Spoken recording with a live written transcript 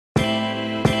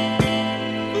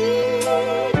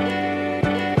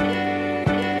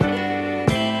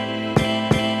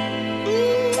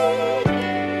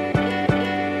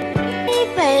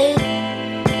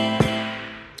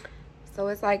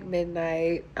like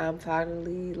midnight. I'm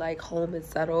finally like home and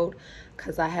settled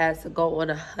because I had to go on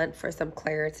a hunt for some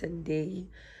Claritin D.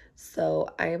 So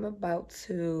I am about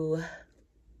to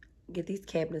get these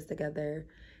cabinets together,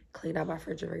 clean out my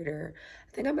refrigerator.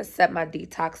 I think I'm gonna set my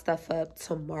detox stuff up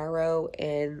tomorrow,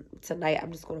 and tonight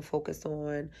I'm just gonna focus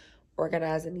on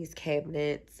organizing these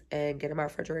cabinets and getting my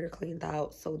refrigerator cleaned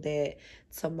out so that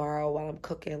tomorrow while I'm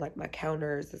cooking, like my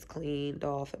counters is cleaned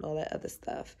off and all that other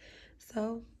stuff.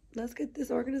 So let's get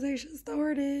this organization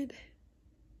started.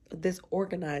 This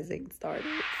organizing started.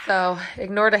 So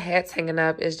ignore the hats hanging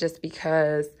up. It's just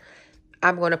because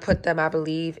I'm going to put them, I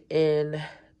believe, in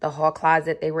the hall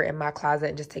closet. They were in my closet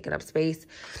and just taking up space.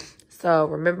 So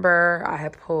remember, I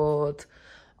had pulled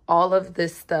all of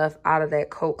this stuff out of that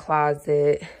coat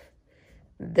closet.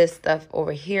 This stuff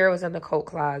over here was in the coat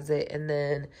closet, and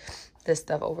then this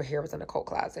stuff over here was in the coat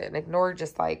closet. And ignore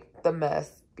just like the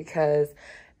mess, because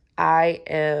I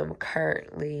am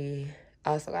currently,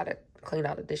 I also got to clean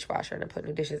out the dishwasher and put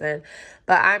new dishes in,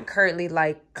 but I'm currently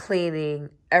like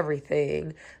cleaning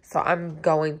everything. So I'm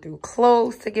going through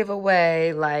clothes to give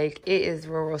away. Like, it is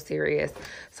real serious.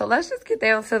 So let's just get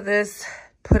down to this,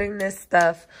 putting this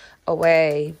stuff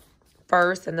away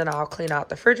first, and then I'll clean out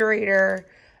the refrigerator,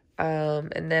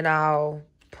 and then I'll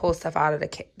pull stuff out of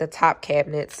the top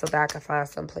cabinets so that I can find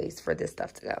some place for this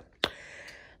stuff to go.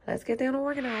 Let's get down to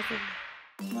organizing.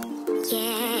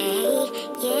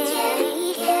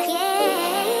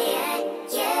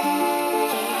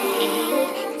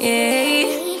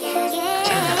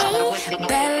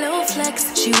 Bad little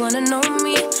flex, she wanna know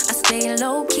me. I stay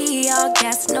low key, all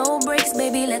gas, no brakes,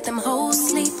 baby, let them hoes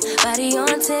sleep. Body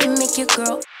on 10, make your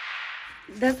girl.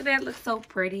 Doesn't that look so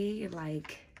pretty?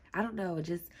 Like, I don't know, it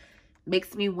just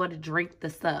makes me want to drink the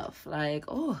stuff. Like,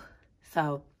 oh.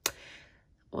 So,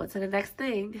 on to the next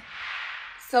thing.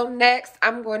 So next,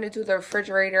 I'm going to do the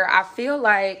refrigerator. I feel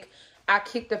like I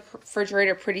keep the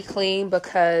refrigerator pretty clean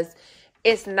because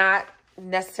it's not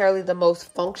necessarily the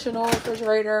most functional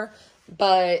refrigerator,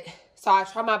 but so I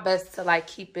try my best to like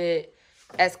keep it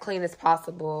as clean as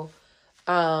possible.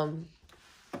 So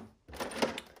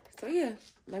yeah,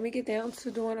 let me get down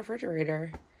to doing the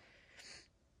refrigerator.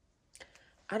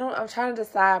 I'm trying to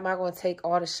decide, am I going to take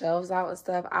all the shelves out and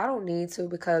stuff? I don't need to,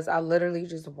 because I literally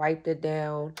just wiped it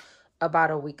down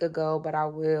about a week ago, but I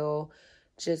will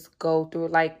just go through,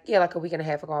 like a week and a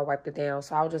half ago I wiped it down.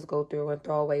 So I'll just go through and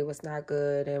throw away what's not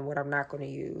good and what I'm not going to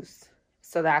use,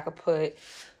 so that I could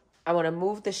I want to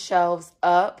move the shelves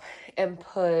up and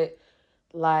put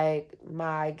like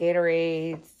my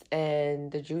Gatorades and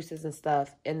the juices and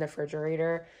stuff in the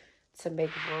refrigerator to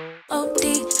make room. OD,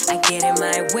 I get in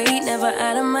my way, never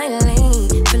out of my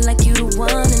lane. Feel like you the one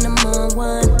and I'm on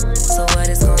one. So what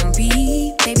it's gonna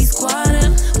be? Baby, squad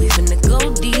up, we finna go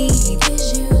deep.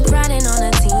 Riding on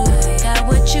a team, got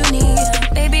what you need.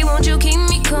 Baby, won't you keep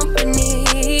me company?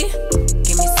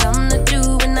 Give me something to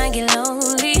do when I get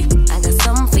lonely. I got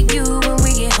something for you when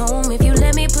we get home. If you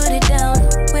let me put it down,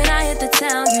 when I hit the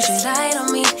town, you should ride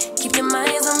on me. Keep your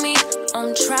minds on me.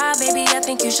 On try, baby, I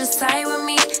think you should side with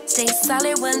me. Stay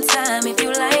solid one time if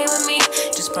you lie with me.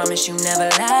 Just promise you never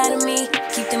lie to me.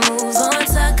 Keep the moves on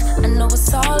tuck, I know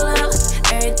it's all love.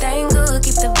 Everything good,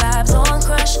 keep the vibes on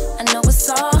crush. I know it's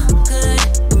all good.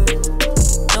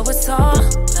 Know it's all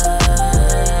love.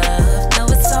 Know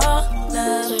it's all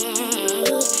love.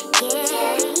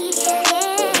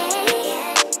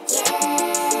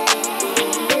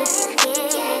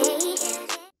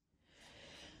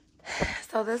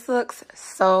 So this looks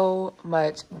so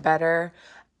much better.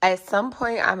 At some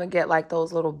point, I'm going to get like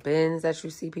those little bins that you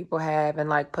see people have and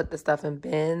like put the stuff in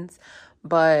bins.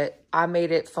 But I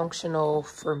made it functional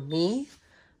for me.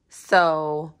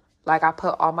 So like I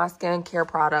put all my skincare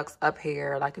products up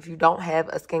here. Like if you don't have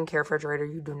a skincare refrigerator,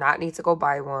 you do not need to go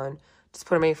buy one. Just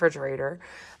put them in your refrigerator.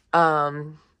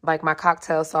 Like my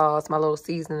cocktail sauce, my little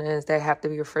seasonings, they have to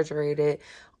be refrigerated.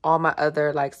 All my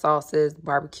other like sauces,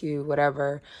 barbecue,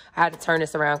 whatever. I had to turn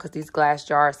this around because these glass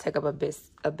jars take up a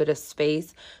bit of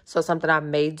space. So something I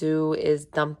may do is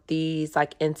dump these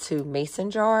like into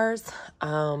mason jars,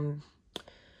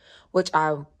 which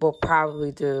I will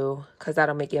probably do because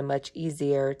that'll make it much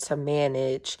easier to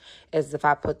manage as if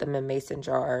I put them in mason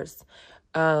jars.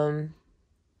 My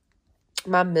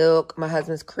milk, my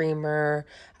husband's creamer,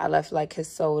 I left like his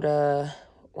soda,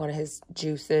 one of his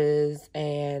juices,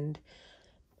 and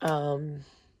one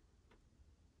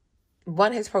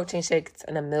of his protein shakes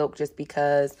and a milk, just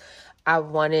because I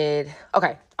wanted,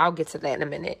 okay, I'll get to that in a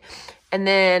minute. And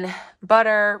then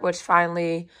butter, which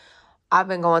finally, I've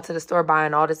been going to the store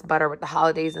buying all this butter with the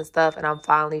holidays and stuff, and I'm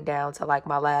finally down to like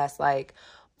my last like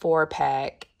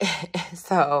 4-pack.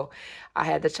 So I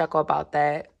had to chuckle about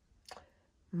that.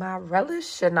 My relish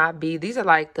should not be, these are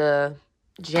like the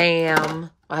jam.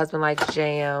 My husband likes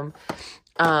jam.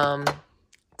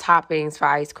 Toppings for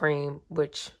ice cream,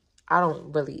 which I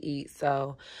don't really eat,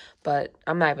 so, but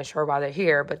I'm not even sure why they're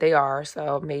here, but they are,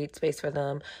 so made space for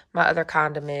them. My other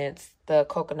condiments, the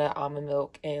coconut almond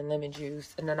milk and lemon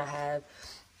juice, and then I have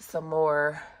some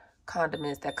more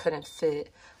condiments that couldn't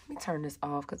fit. Let me turn this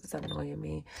off because it's annoying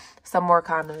me. Some more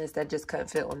condiments that just couldn't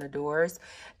fit on the doors,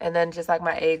 and then just like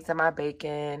my eggs and my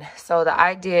bacon. So the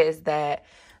idea is that,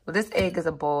 well, this egg is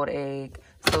a boiled egg,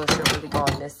 so it should really go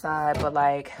on this side. But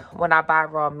like when I buy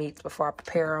raw meats before I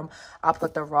prepare them, I'll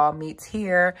put the raw meats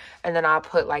here, and then I'll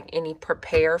put like any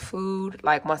prepared food,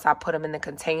 like once I put them in the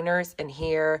containers in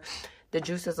here, the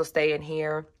juices will stay in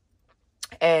here.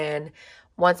 And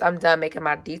once I'm done making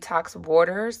my detox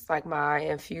waters, like my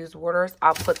infused waters,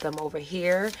 I'll put them over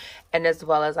here, and as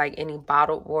well as like any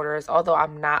bottled waters. Although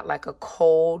I'm not like a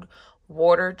cold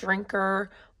water drinker,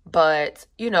 but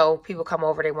you know, people come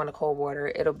over, they want a cold water,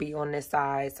 it'll be on this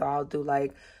side. So I'll do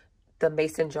like the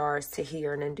mason jars to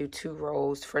here, and then do 2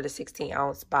 rows for the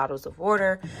 16-ounce bottles of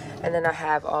water. And then I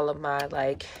have all of my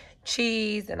like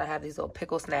cheese, and I have these little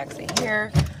pickle snacks in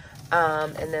here,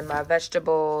 and then my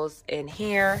vegetables in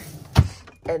here.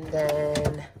 And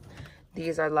then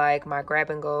these are like my grab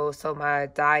and go, so my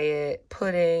diet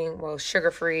pudding, well,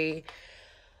 sugar-free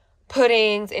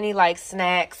puddings, any like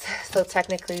snacks, so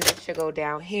technically they should go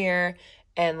down here,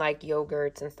 and like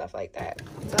yogurts and stuff like that.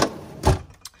 So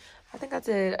I think I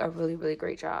did a really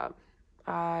great job.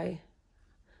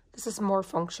 This is more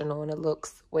functional and it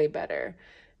looks way better.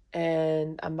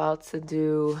 And I'm about to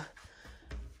do,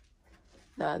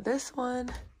 now this one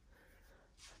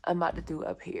I'm about to do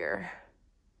up here.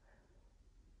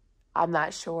 I'm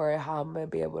not sure how I'm gonna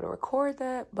be able to record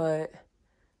that, but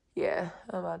yeah,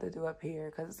 I'm about to do up here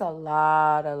because it's a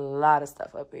lot of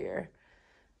stuff up here.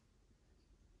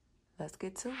 Let's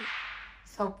get to it.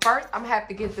 So first, I'm gonna have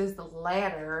to get this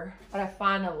ladder, but I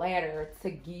find a ladder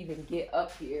to even get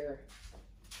up here.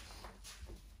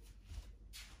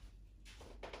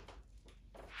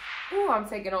 Ooh, I'm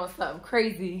taking on something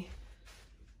crazy.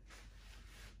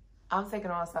 I'm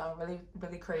taking on something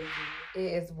really crazy. It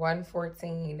is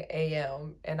 1:14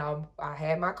 a.m. and I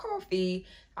had my coffee.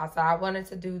 I said I wanted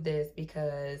to do this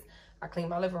because I cleaned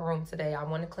my living room today. I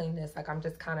want to clean this. Like, I'm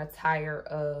just kind of tired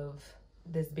of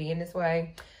this being this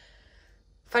way.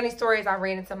 Funny story is I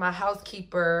ran into my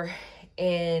housekeeper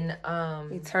in, let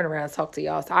me turn around and talk to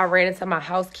y'all. So I ran into my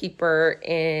housekeeper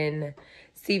in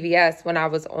CVS when I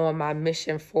was on my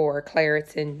mission for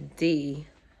Claritin D.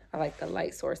 I like the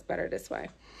light source better this way.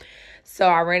 So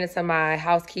I ran into my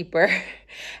housekeeper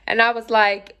and I was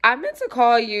like, I meant to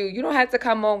call you. You don't have to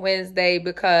come on Wednesday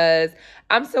because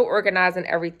I'm still organizing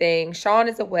everything. Sean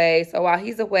is away. So while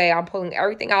he's away, I'm pulling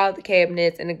everything out of the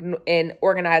cabinets and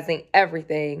organizing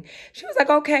everything. She was like,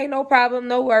 okay, no problem.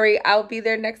 No worry. I'll be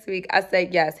there next week. I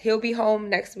said, yes, he'll be home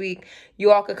next week.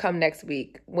 You all could come next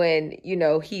week when, you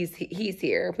know, he's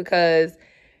here, because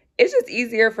it's just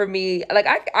easier for me. Like,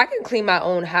 I can clean my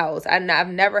own house. I've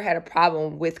never had a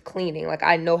problem with cleaning. Like,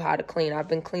 I know how to clean. I've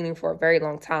been cleaning for a very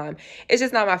long time. It's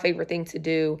just not my favorite thing to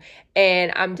do.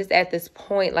 And I'm just at this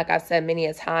point, like I've said many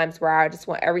a times, where I just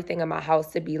want everything in my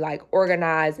house to be like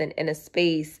organized and in a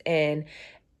space. And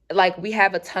like, we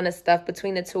have a ton of stuff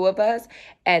between the two of us.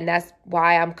 And that's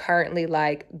why I'm currently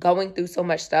like going through so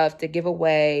much stuff to give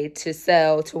away, to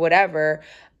sell, to whatever.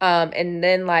 And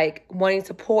then like wanting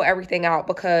to pull everything out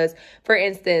because, for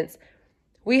instance,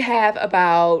 we have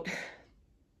about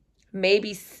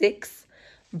maybe 6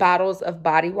 bottles of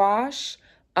body wash.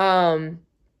 And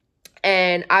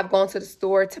I've gone to the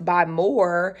store to buy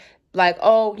more, like,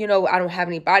 oh, you know, I don't have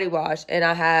any body wash and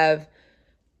I have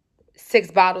 6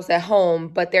 bottles at home,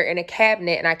 but they're in a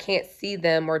cabinet and I can't see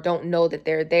them or don't know that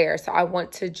they're there. So I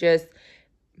want to just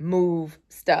move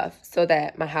stuff so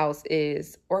that my house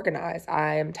is organized.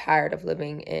 I am tired of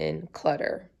living in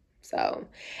clutter. So,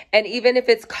 and even if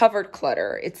it's covered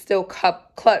clutter, it's still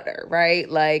clutter, right?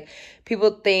 Like, people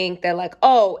think that like,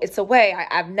 oh, it's away.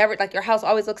 I've never, like, your house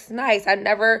always looks nice. I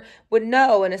never would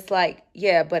know. And it's like,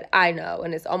 yeah, but I know.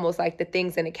 And it's almost like the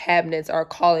things in the cabinets are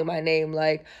calling my name,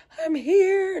 like, I'm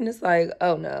here. And it's like,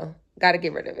 oh no, got to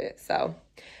get rid of it. So,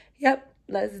 yep,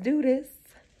 let's do this.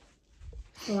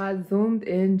 So I zoomed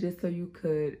in just so you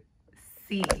could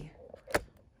see,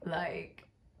 like,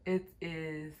 it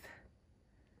is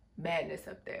madness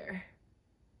up there.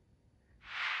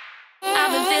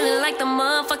 I've been feeling like the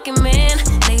motherfucking man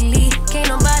lately. Can't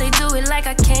nobody do it like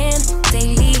I can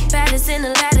daily. Baddest in the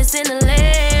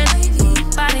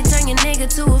land. Body turn your nigga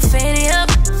to a fan.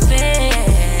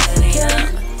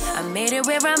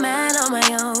 where I'm at on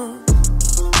my own.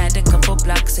 Had a couple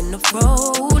blocks in the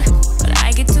road, but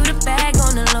I get to the bag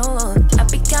on the low. I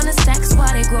be counting stacks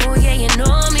while they grow, yeah, you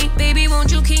know me. Baby,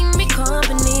 won't you keep me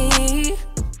company?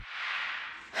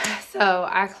 So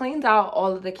I cleaned out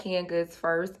all of the canned goods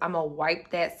first. I'm gonna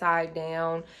wipe that side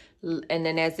down, and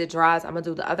then as it dries, I'm gonna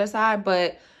do the other side.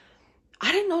 But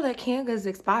I didn't know that canned goods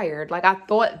expired. Like, I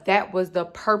thought that was the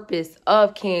purpose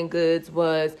of canned goods,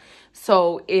 was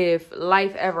so if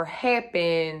life ever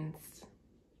happens,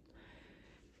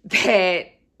 that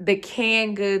the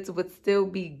canned goods would still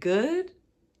be good.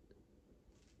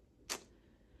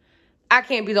 I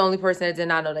can't be the only person that did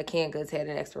not know that canned goods had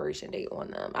an expiration date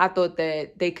on them. I thought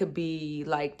that they could be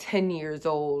like 10 years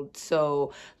old.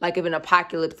 So like if an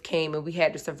apocalypse came and we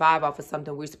had to survive off of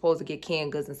something, we're supposed to get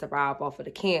canned goods and survive off of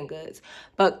the canned goods.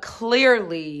 But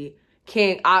clearly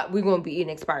we're going to be eating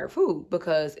expired food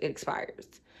because it expires.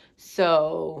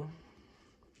 So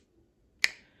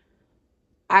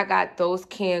I got those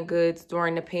canned goods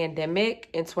during the pandemic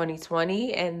in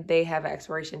 2020, and they have an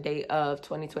expiration date of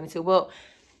 2022. Well,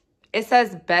 it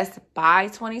says Best Buy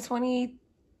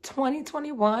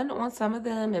 2021 on some of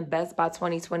them, and Best Buy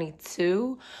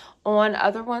 2022 on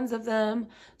other ones of them.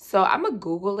 So I'm going to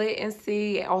Google it and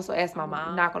see. Also ask my mom.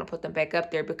 I'm not going to put them back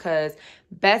up there because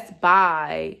Best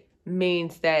Buy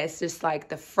means that it's just like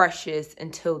the freshest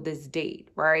until this date,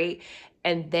 right?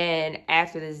 And then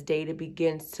after this date, it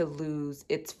begins to lose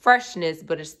its freshness,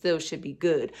 but it still should be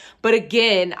good. But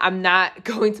again, I'm not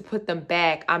going to put them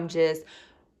back. I'm just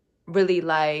really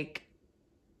like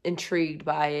intrigued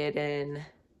by it and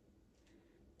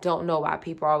don't know why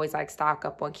people always like stock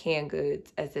up on canned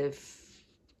goods as if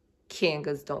canned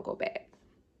goods don't go bad.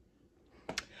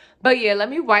 But yeah, let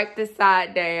me wipe this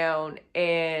side down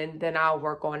and then I'll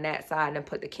work on that side and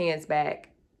put the cans back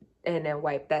and then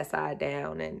wipe that side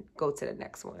down and go to the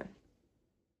next one.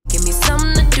 Give me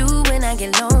something to do when I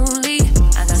get lonely.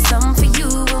 I got something for you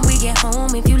when we get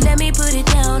home. If you let me put it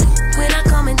down, when I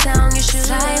come in town, you should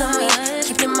slide on me.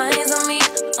 Keep your minds on me.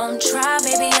 On trial,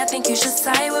 baby, I think you should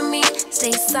side with me.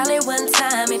 Stay solid one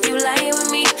time if you lie with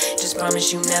me. Just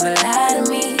promise you never lie to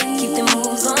me. Keep the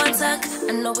moves on tuck.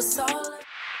 I know it's all.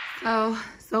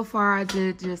 So far I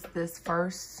did just this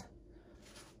first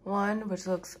one, which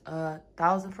looks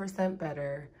 1,000%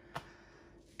 better.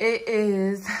 It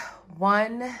is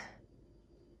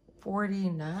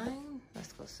 $149.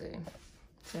 Let's go see.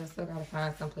 I still gotta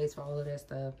find some place for all of this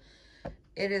stuff.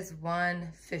 It is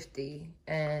 $150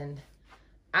 and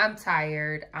I'm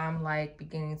tired. I'm like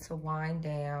beginning to wind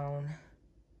down.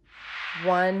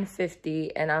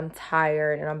 $150 and I'm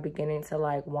tired and I'm beginning to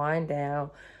like wind down.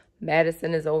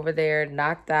 Madison is over there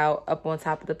knocked out up on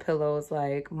top of the pillows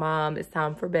like, Mom, it's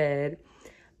time for bed.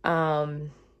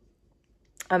 I'm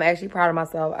actually proud of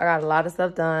myself. I got a lot of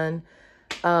stuff done.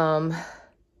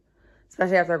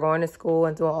 Especially after going to school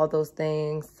and doing all those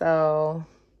things. So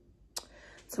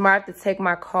tomorrow I have to take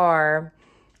my car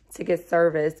to get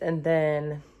serviced, and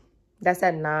then that's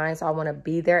at 9. So I want to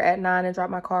be there at 9 and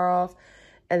drop my car off.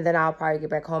 And then I'll probably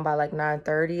get back home by like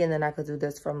 9:30, and then I could do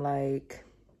this from like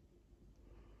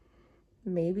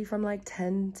maybe from like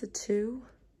 10 to 2.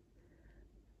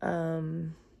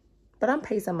 But I'm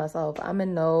pacing myself. I'm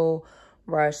in no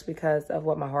rush because of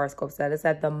what my horoscope said. It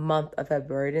said the month of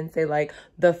February. It didn't say like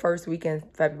the first week in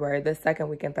February, the second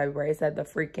week in February. It said the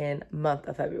freaking month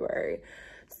of February.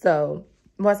 So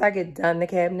once I get done the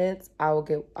cabinets,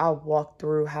 I'll walk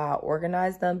through how I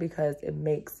organize them because it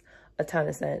makes a ton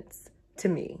of sense to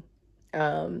me.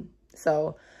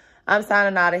 So I'm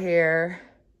signing out of here.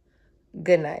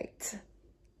 Good night.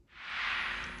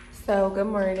 So good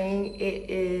morning. It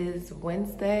is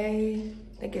Wednesday.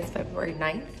 I think it's February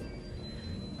 9th.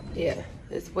 Yeah,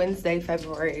 it's Wednesday,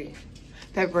 February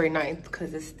 9th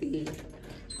because it's the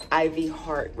Ivy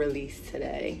Heart release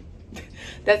today.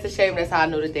 That's a shame. That's how I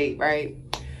know the date, right?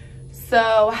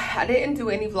 So I didn't do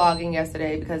any vlogging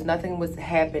yesterday because nothing was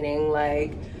happening.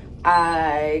 Like,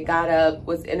 I got up,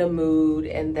 was in a mood,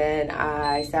 and then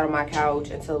I sat on my couch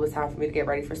until it was time for me to get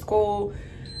ready for school.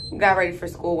 Got ready for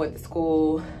school, went to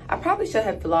school. I probably should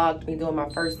have vlogged me doing my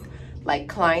first like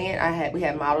client. We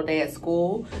had model day at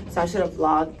school, so I should have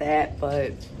vlogged that,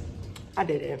 but I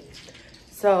didn't.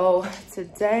 So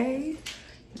today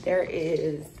there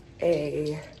is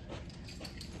a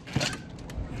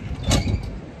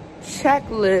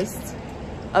checklist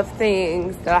of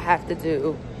things that I have to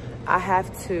do. I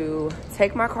have to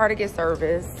take my car to get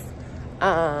serviced.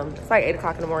 It's like 8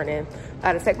 o'clock in the morning. I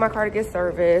had to take my car to get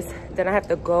serviced. Then I have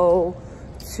to go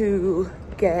to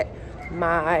get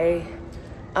my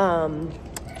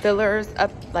fillers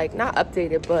up, like not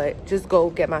updated, but just go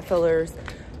get my fillers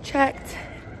checked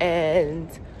and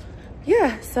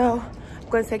yeah, so I'm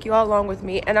going to take you all along with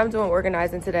me, and I'm doing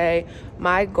organizing today.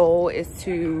 My goal is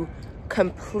to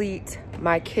complete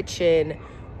my kitchen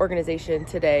organization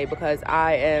today because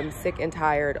I am sick and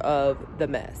tired of the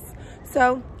mess.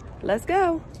 So let's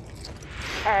go.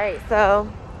 All right,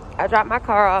 so I dropped my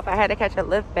car off. I had to catch a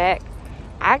lift back.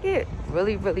 I get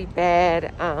really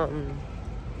bad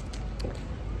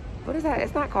what is that?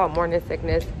 It's not called morning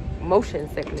sickness, motion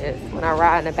sickness when I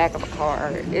ride in the back of a car.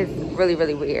 It's really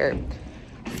weird.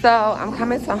 So I'm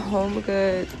coming to Home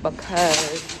Goods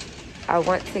because I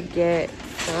want to get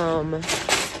some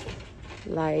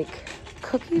like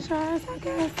cookie jars, I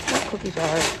guess. Not cookie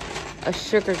jars, a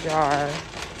sugar jar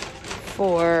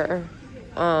for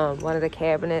one of the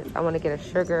cabinets. I want to get a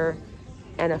sugar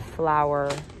and a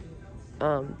flour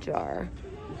jar.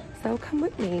 So come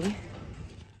with me.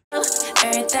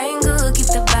 Everything good, keep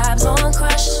the vibes on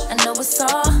crush. I know it's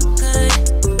all good.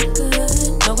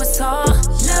 Know it's all love.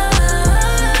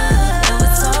 Know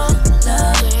it's all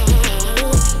love.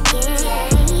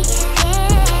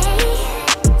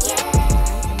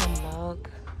 I'm a mug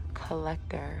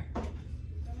collector.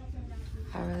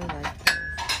 I really like this.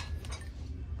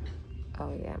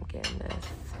 Oh yeah, I'm getting this.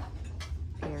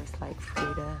 Here's like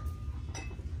Frida.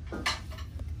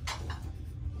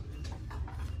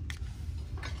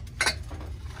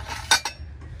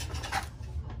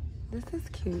 This is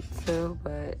cute too,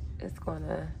 but it's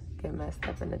gonna get messed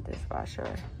up in the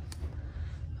dishwasher.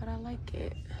 But I like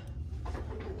it.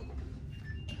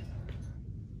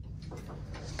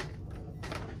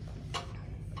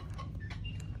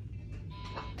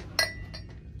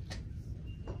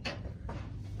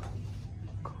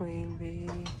 Queen Bee.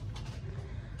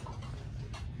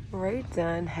 Ray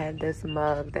Dunn had this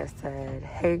mug that said,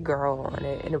 "Hey girl" on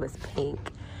it, and it was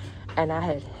pink. And I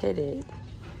had hid it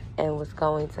and was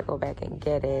going to go back and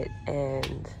get it,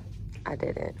 and I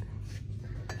didn't.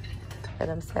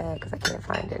 And I'm sad because I can't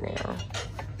find it now.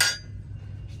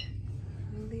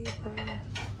 Libra.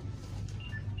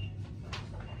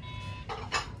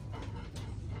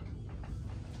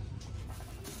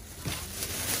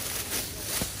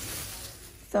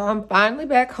 So I'm finally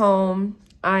back home.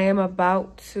 I am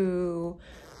about to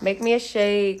make me a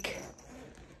shake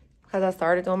because I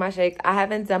started doing my shake. I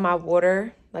haven't done my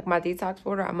water, like my detox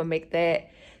water. I'm gonna make that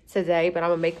today, but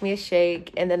I'm gonna make me a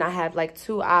shake, and then I have like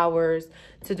 2 hours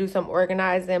to do some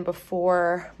organizing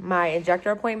before my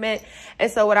injector appointment.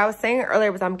 And so what I was saying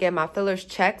earlier was I'm getting my fillers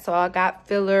checked. So I got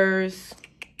fillers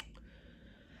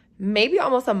maybe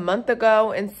almost a month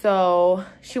ago, and so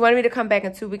she wanted me to come back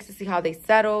in 2 weeks to see how they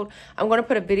settled. I'm gonna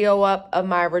put a video up of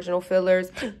my original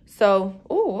fillers. So,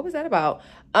 oh, what was that about?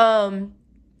 I'm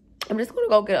just gonna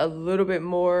go get a little bit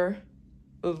more,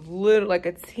 like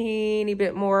a teeny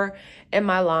bit more in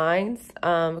my lines,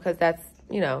 because that's,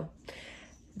 you know,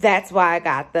 that's why I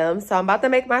got them. So I'm about to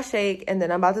make my shake, and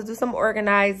then I'm about to do some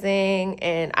organizing.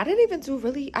 And I didn't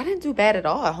do bad at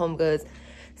all at Home Goods.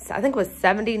 So I think it was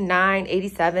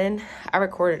 $79.87. I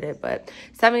recorded it, but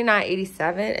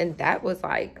 $79.87, and that was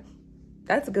like,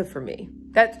 that's good for me.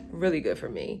 That's really good for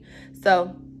me.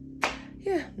 So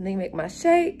yeah, let me make my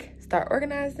shake, start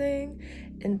organizing,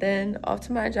 and then off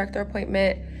to my injector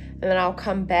appointment. And then I'll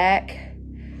come back.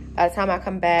 By the time I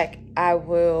come back, I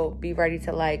will be ready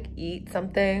to like eat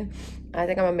something. I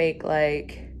think I'm gonna make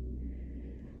like,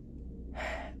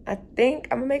 I think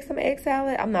I'm gonna make some egg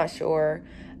salad. I'm not sure.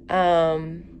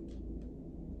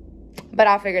 But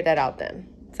I'll figure that out then.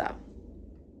 So.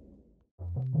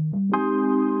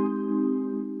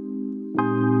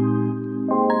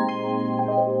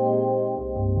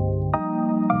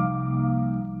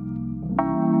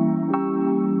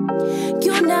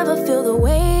 You'll never feel the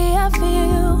way I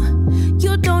feel.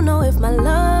 You don't know if my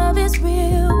love is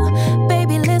real.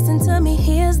 Baby, listen to me,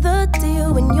 here's the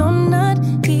deal. When you're not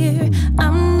here,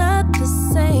 I'm not the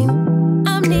same.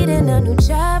 I'm needing a new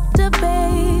chapter,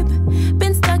 babe.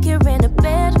 Been stuck here in a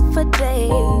bed for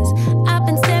days. I've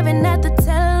been staring at the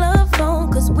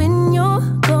telephone, cause when you're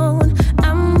gone,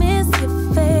 I miss your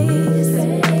face.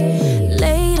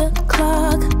 Later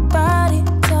clock, body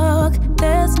talk.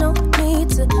 There's no need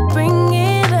to bring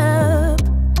it up.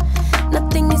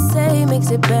 Nothing you say makes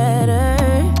it better.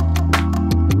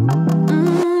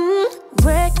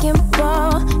 Wrecking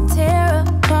ball, tear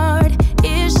apart.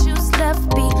 Issues left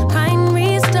behind,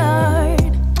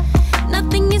 restart.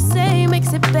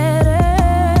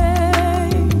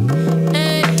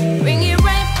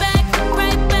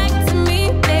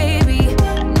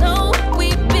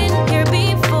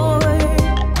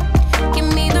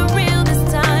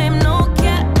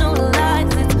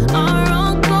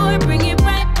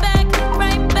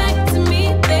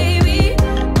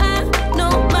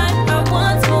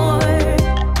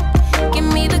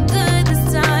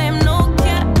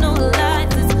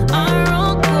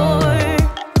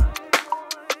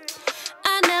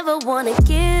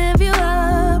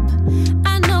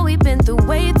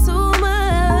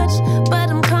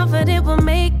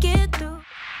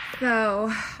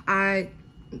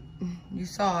 you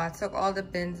saw I took all the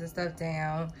bins and stuff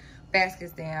down,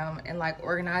 baskets down, and like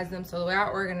organized them. So the way I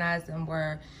organized them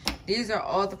were, these are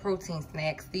all the protein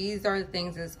snacks. These are the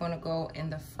things that's going to go in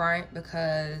the front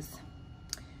because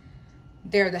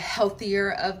they're the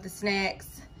healthier of the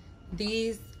snacks.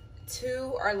 These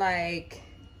two are like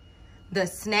the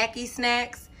snacky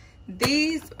snacks.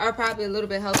 These are probably a little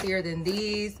bit healthier than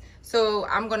these. So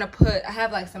I'm gonna put, I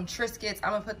have like some Triscuits.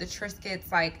 I'm gonna put the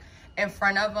Triscuits like in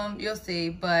front of them. You'll see,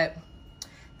 but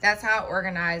that's how I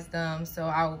organize them. So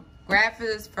I'll grab for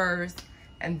this first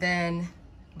and then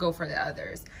go for the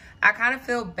others. I kind of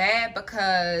feel bad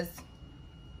because,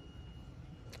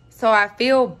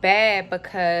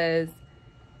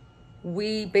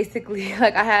 we basically,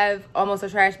 like, I have almost a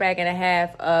trash bag and a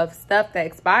half of stuff that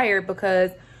expired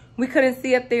because we couldn't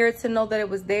see up there to know that it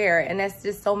was there, and that's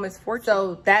just so misfortunate.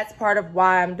 So that's part of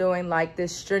why I'm doing like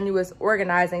this strenuous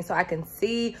organizing, so I can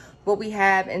see what we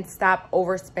have and stop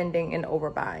overspending and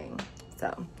overbuying.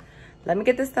 So let me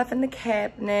get this stuff in the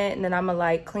cabinet, and then I'm gonna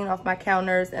like clean off my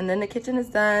counters, and then the kitchen is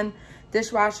done,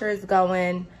 dishwasher is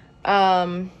going.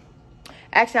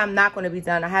 Actually, I'm not going to be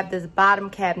done. I have this bottom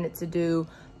cabinet to do.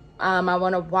 I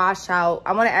want to wash out.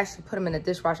 I want to actually put them in the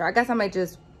dishwasher. I guess I might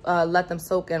just let them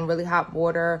soak in really hot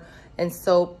water and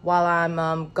soap while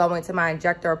I'm going to my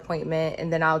injector appointment,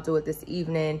 and then I'll do it this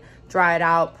evening. Dry it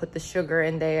out, put the sugar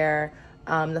in there,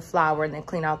 the flour, and then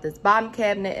clean out this bottom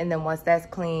cabinet. And then once that's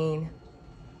clean,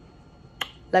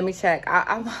 let me check.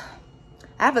 I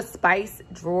have a spice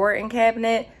drawer and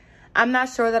cabinet. I'm not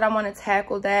sure that I want to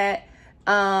tackle that.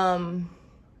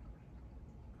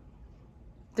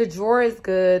 The drawer is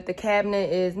good. The cabinet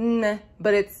is meh,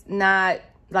 but it's not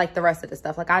like the rest of the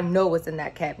stuff. Like, I know what's in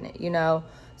that cabinet, you know?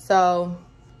 So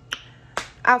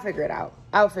I'll figure it out.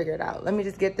 I'll figure it out. Let me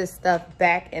just get this stuff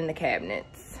back in the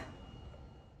cabinets.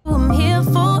 I'm here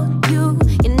for you.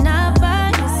 You're not by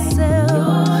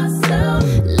yourself.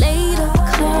 Later,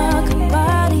 clock,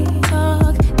 body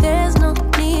talk. There's no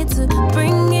need to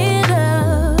bring it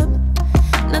up.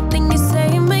 Nothing you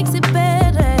say makes it better.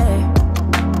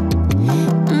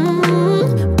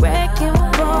 Wrecking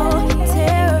ball,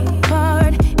 tear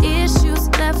apart. Issues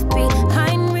left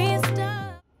behind,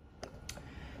 restart.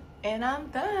 And I'm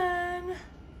done.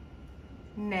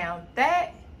 Now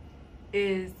that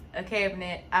is a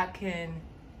cabinet I can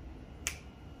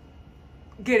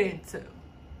get into.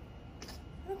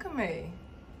 Look at me.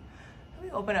 Let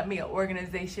me open up me an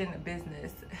organization, a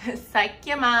business. Psych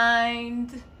your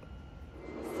mind.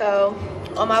 So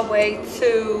on my way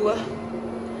to,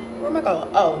 where am I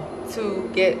going? Oh,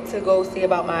 to go see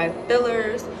about my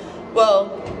fillers. Well,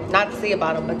 not to see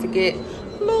about them, but to get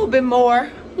a little bit more,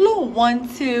 a little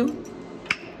 1-2.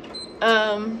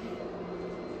 And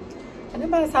then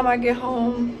by the time I get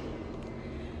home,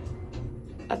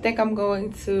 I think I'm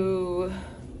going to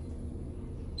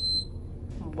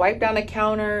wipe down the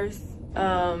counters,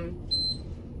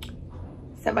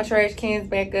 set my trash cans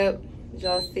back up. As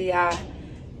y'all see, I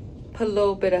put a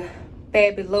little bit of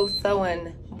Fabuloso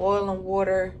and boiling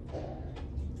water.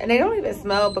 And they don't even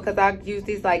smell because I use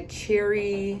these like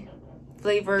cherry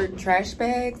flavored trash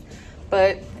bags,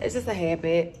 but it's just a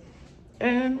habit.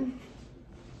 And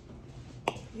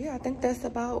yeah, I think that's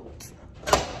about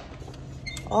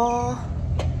all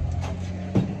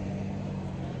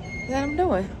that I'm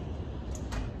doing.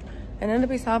 And then it'll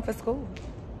be time for school.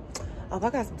 Oh, I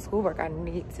got some schoolwork I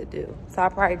need to do. So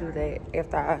I'll probably do that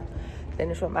after I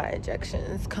finish with my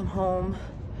injections, come home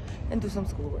and do some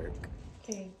schoolwork.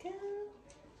 There you go.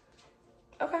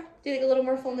 Okay. Do like a little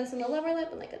more fullness in the lower lip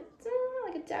and like a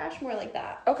dash more like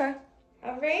that. Okay.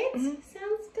 All right.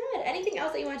 Sounds good. Anything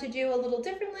else that you want to do a little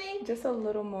differently? Just a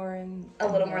little more in. A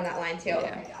little more in that line too. Yeah.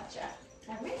 Okay, gotcha.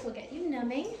 All right, so we'll get you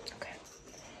numbing. Okay.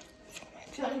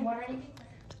 Do you want any water or anything?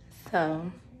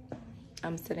 So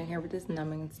I'm sitting here with this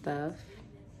numbing stuff.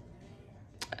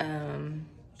 I'm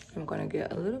gonna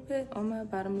get a little bit on my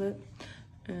bottom lip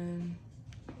and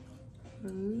a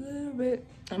little bit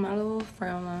on my little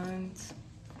frown lines,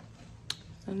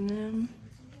 and then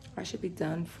I should be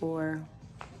done for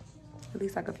at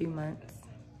least like a few months.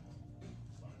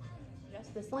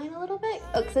 Just this line a little bit?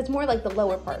 Oh, because it's more like the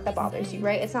lower part that bothers you,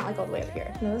 right? It's not like all the way up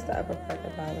here. No, it's the upper part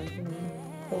that bothers me.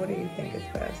 But what do you think is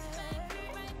best?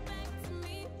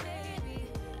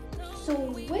 So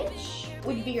which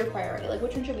would be your priority? Like,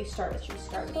 which one should we start with? Should we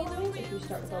start with the lines or should we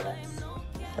start with the lips?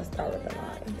 Let's start with the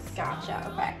lines.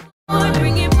 Gotcha, okay.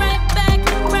 Bring it right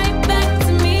back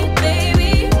to me,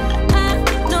 baby. I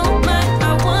know my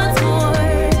heart wants more.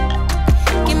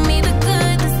 Give me the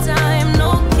good this time.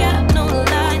 No cap, no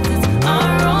lies. It's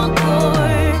our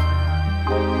encore.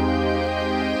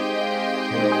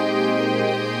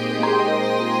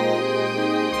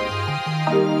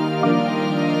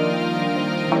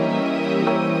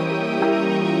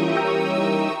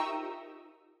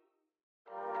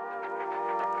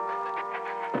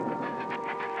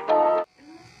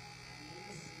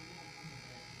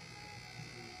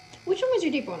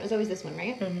 paper one. It was always this one,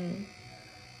 right? Mm-hmm.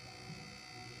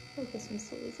 Oh, this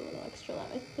one's always a little extra loud.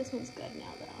 I think this one's good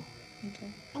now, though.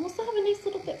 Okay. And we'll still have a nice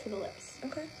little bit for the lips.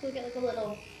 Okay. So we get like a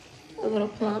little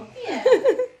plump. Yeah.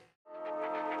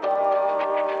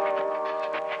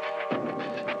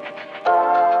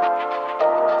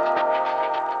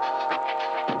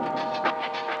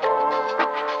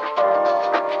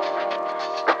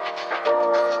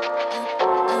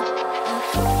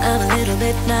 I'm a little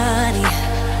bit naughty,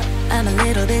 I'm a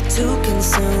little bit too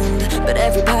consumed, but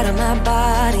every part of my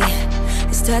body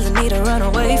is telling me to run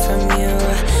away from you.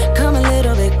 Come a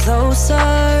little bit closer,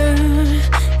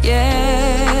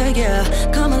 yeah,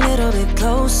 yeah. Come a little bit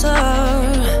closer,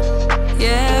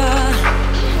 yeah.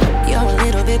 You're a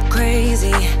little bit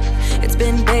crazy, it's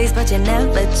been days but you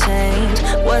never change.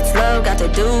 What's love got to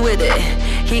do with it?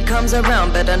 He comes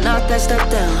around, better knock that stuff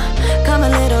down. Come a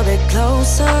little bit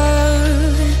closer,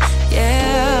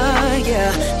 yeah,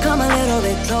 yeah. Come a little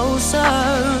bit closer,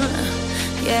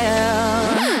 yeah.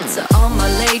 To all my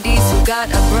ladies who got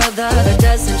a brother that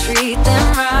doesn't treat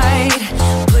them right,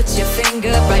 put your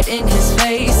finger right in his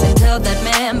face and tell that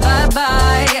man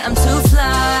bye-bye. I'm too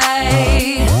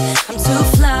fly, I'm too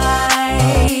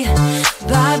fly.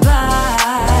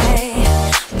 Bye-bye,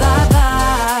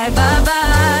 bye-bye,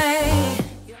 bye-bye.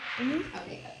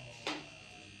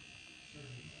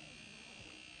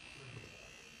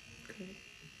 Okay.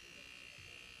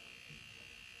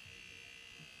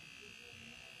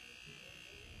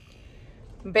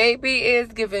 Baby is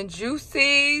giving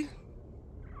juicy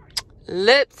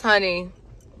lips, honey.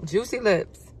 Juicy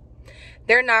lips.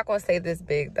 They're not going to stay this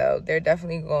big, though. They're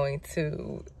definitely going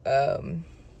to,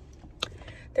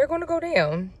 they're going to go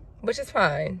down, which is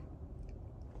fine.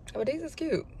 But these is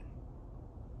cute.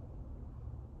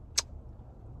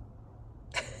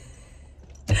 I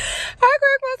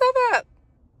cracked myself up.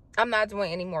 I'm not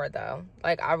doing any more, though.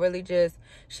 Like, I really just,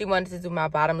 she wanted to do my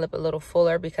bottom lip a little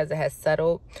fuller because it has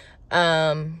settled.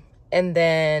 And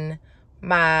then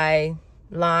my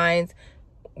lines,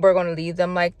 we're going to leave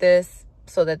them like this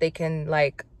so that they can,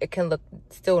 like, it can look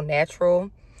still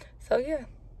natural. So, yeah.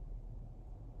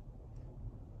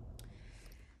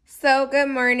 So, good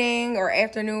morning, or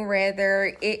afternoon,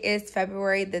 rather. It is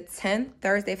February the 10th,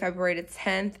 Thursday, February the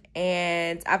 10th,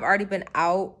 and I've already been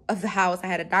out of the house. I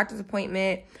had a doctor's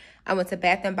appointment. I went to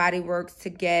Bath & Body Works to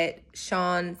get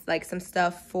Sean's, like, some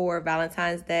stuff for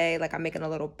Valentine's Day. Like, I'm making a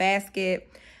little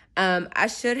basket. I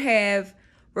should have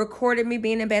recorded me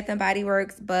being in Bath & Body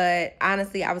Works, but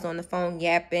honestly, I was on the phone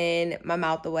yapping my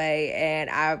mouth away, and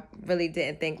I really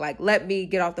didn't think, like, let me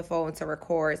get off the phone to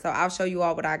record. So I'll show you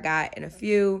all what I got in a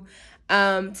few.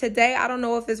 Today, I don't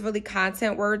know if it's really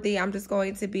content worthy. I'm just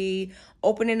going to be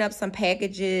opening up some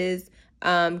packages,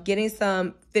 getting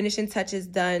some finishing touches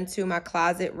done to my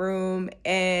closet room,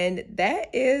 and that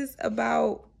is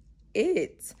about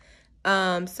it.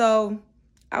 So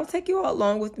I'll take you all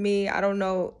along with me. I don't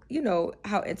know, you know,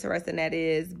 how interesting that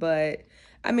is, but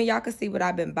I mean, y'all can see what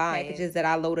I've been buying. Packages that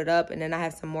I loaded up, and then I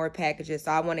have some more packages.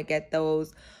 So I want to get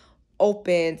those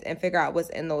opened and figure out what's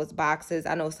in those boxes.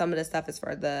 I know some of the stuff is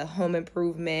for the home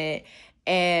improvement,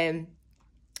 and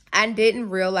I didn't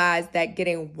realize that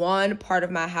getting one part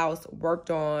of my house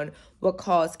worked on would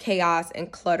cause chaos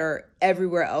and clutter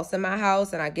everywhere else in my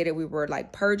house. And I get it, we were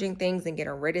like purging things and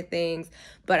getting rid of things,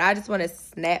 but I just want to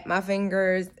snap my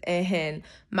fingers and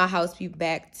my house be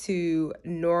back to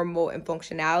normal and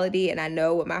functionality. And I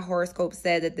know what my horoscope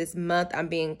said, that this month I'm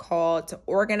being called to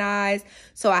organize,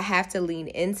 so I have to lean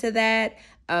into that.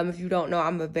 If you don't know,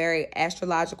 I'm a very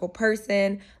astrological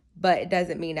person, but it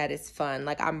doesn't mean that it's fun.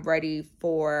 Like, I'm ready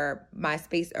for my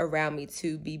space around me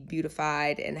to be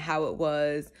beautified and how it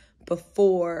was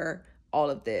before all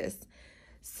of this.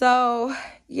 So,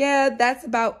 yeah, that's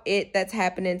about it that's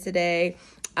happening today.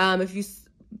 If you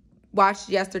watched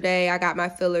yesterday, I got my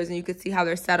fillers, and you could see how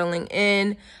they're settling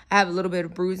in. I have a little bit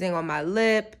of bruising on my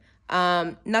lip.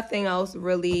 Nothing else,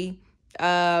 really.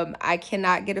 I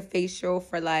cannot get a facial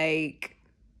for, like,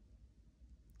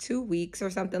 2 weeks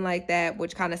or something like that,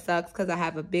 which kind of sucks because I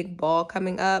have a big ball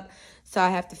coming up, so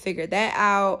I have to figure that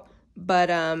out. But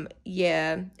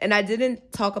yeah, and I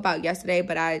didn't talk about yesterday,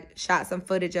 but I shot some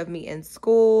footage of me in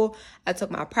school. I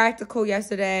took my practical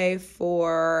yesterday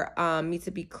for me to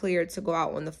be cleared to go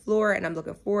out on the floor, and I'm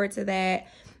looking forward to that.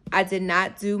 I did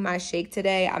not do my shake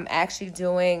today. I'm actually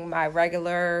doing my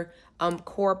regular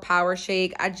core power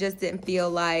shake. I just didn't feel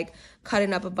like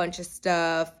cutting up a bunch of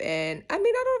stuff, and I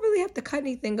mean, I don't really have to cut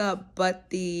anything up but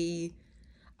the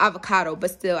avocado,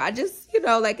 but still, I just, you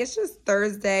know, like, it's just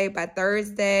Thursday. By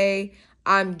Thursday,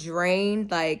 I'm drained.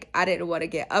 Like, I didn't want to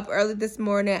get up early this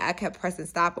morning. I kept pressing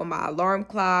stop on my alarm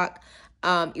clock.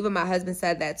 Even my husband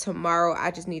said that tomorrow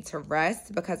I just need to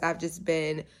rest because I've just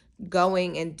been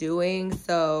going and doing.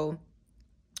 So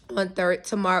on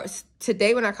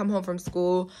today when I come home from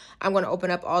school, I'm going to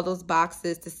open up all those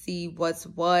boxes to see what's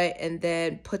what and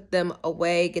then put them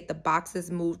away, get the boxes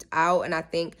moved out. And I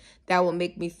think that will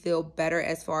make me feel better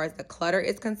as far as the clutter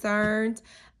is concerned.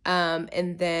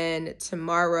 And then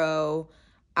tomorrow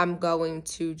I'm going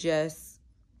to just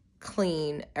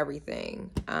clean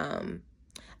everything.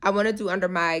 I want to do under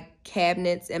my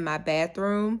cabinets in my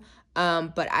bathroom.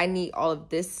 But I need all of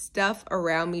this stuff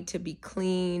around me to be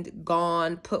cleaned,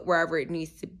 gone, put wherever it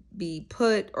needs to be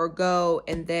put or go,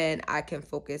 and then I can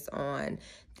focus on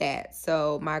that.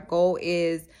 So my goal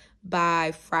is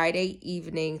by Friday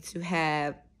evening to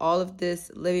have all of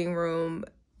this living room,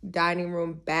 dining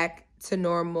room back to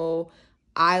normal,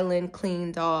 island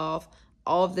cleaned off,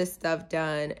 all of this stuff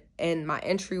done in my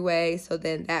entryway. So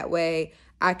then that way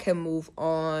I can move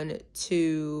on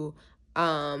to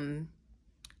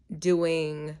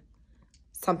doing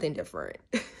something different.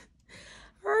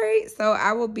 All right, so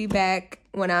I will be back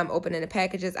when I'm opening the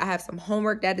packages. I have some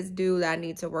homework that is due that I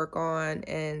need to work on,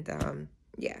 and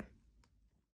yeah.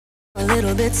 A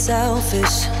little bit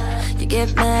selfish. You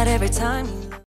get mad every time you